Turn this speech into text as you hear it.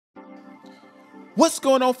What's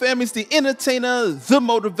going on, fam? It's the entertainer, the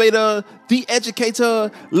motivator, the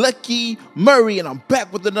educator, LuckyMurray, and I'm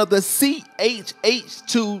back with another CHH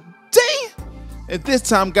today. And this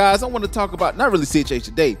time, guys, I want to talk about, not really CHH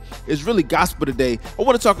today, it's really gospel today. I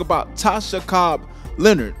want to talk about Tasha Cobbs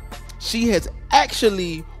Leonard. She has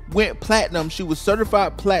actually went platinum. She was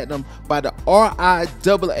certified platinum by the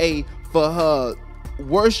RIAA for her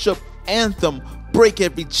worship anthem, Break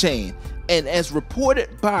Every Chain. And as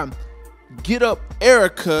reported by Get Up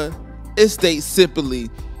Erica, it states simply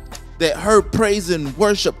that her praise and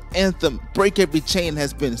worship anthem Break Every Chain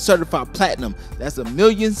has been certified platinum. That's 1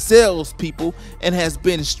 million sales, people, and has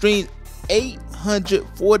been streamed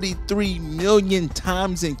 843 million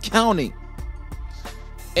times and counting.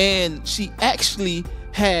 And she actually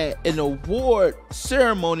had an award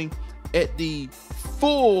ceremony at the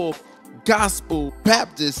Full Gospel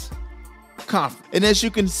Baptist Conference. And as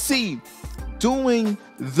you can see, during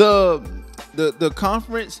the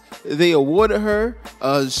conference, they awarded her.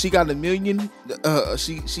 She got 1 million. Her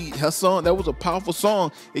song, that was a powerful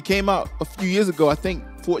song. It came out a few years ago, I think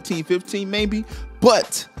 14, 15 maybe.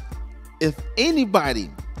 But if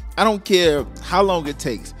anybody, I don't care how long it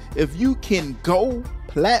takes, if you can go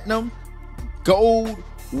platinum, gold,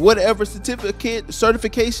 whatever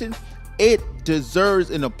certification, it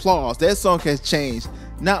deserves an applause. That song has changed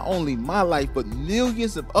not only my life, but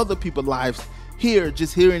millions of other people's lives here,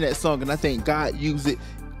 just hearing that song. And I think God used it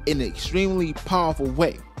in an extremely powerful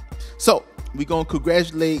way. So we're gonna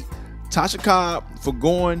congratulate Tasha Cobbs for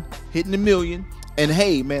hitting 1 million. And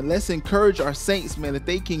hey, man, let's encourage our saints, man, if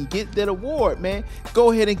they can get that award, man,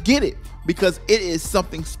 go ahead and get it, because it is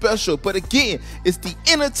something special. But again, it's the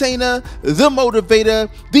entertainer, the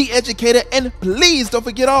motivator, the educator, and please don't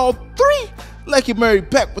forget all three. LuckyMurray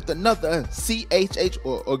back with another CHH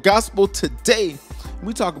or gospel today.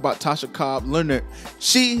 We talk about Tasha Cobbs Leonard.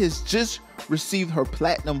 She has just received her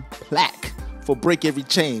platinum plaque for Break Every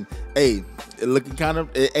Chain. Hey, it looking kind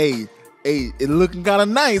of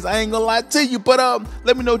nice. I ain't gonna lie to you. But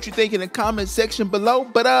let me know what you think in the comment section below.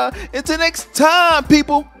 But until next time,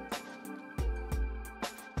 people.